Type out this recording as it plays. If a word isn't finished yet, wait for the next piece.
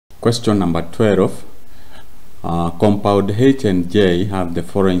Question number 12. Compound H and J have the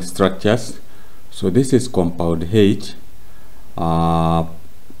following structures. So this is compound H,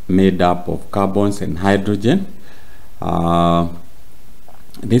 made up of carbons and hydrogen.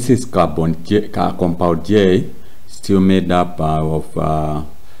 This is compound J, still made up of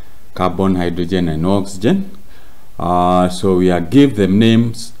carbon, hydrogen, and oxygen. So we are give them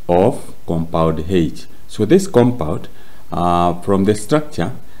names of compound H. So this compound, from the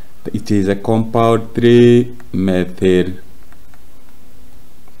structure, it is a compound 3-methyl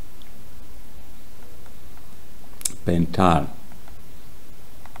pental.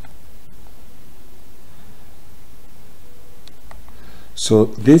 So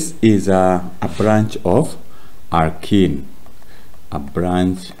this is a branch of alkene, a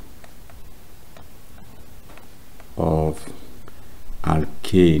branch of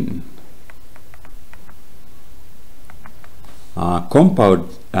alkene. Compound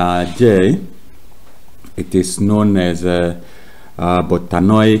J, it is known as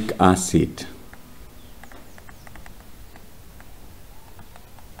butanoic acid.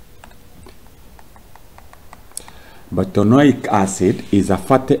 Butanoic acid is a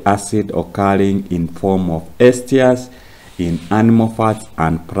fatty acid occurring in form of esters in animal fats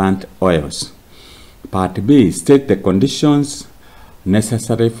and plant oils. Part B, state the conditions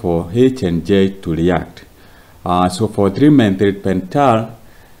necessary for H and J to react. So for 3-methyl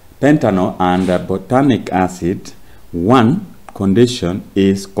pentanol and butanoic acid, one condition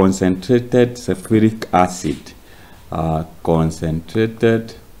is concentrated sulfuric acid.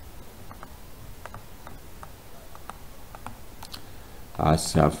 Concentrated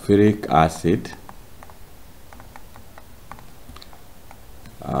sulfuric acid.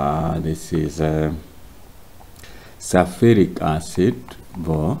 This is sulfuric acid,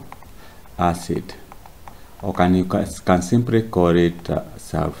 acid. Or you can simply call it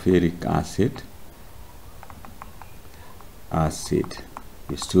sulfuric acid.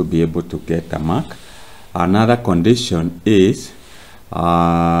 You still be able to get a mark. Another condition is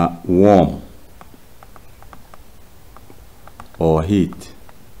warm or heat.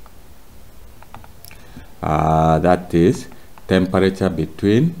 That is temperature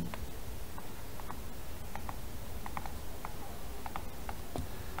between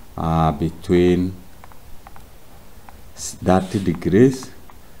 30 degrees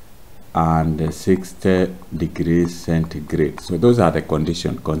and 60 degrees centigrade. So those are the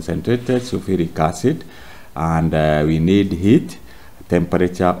conditions: concentrated sulfuric acid, and we need heat,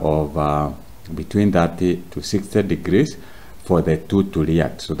 temperature of between 30 to 60 degrees for the two to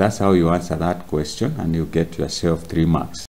react. So that's how you answer that question, and you get yourself 3 marks.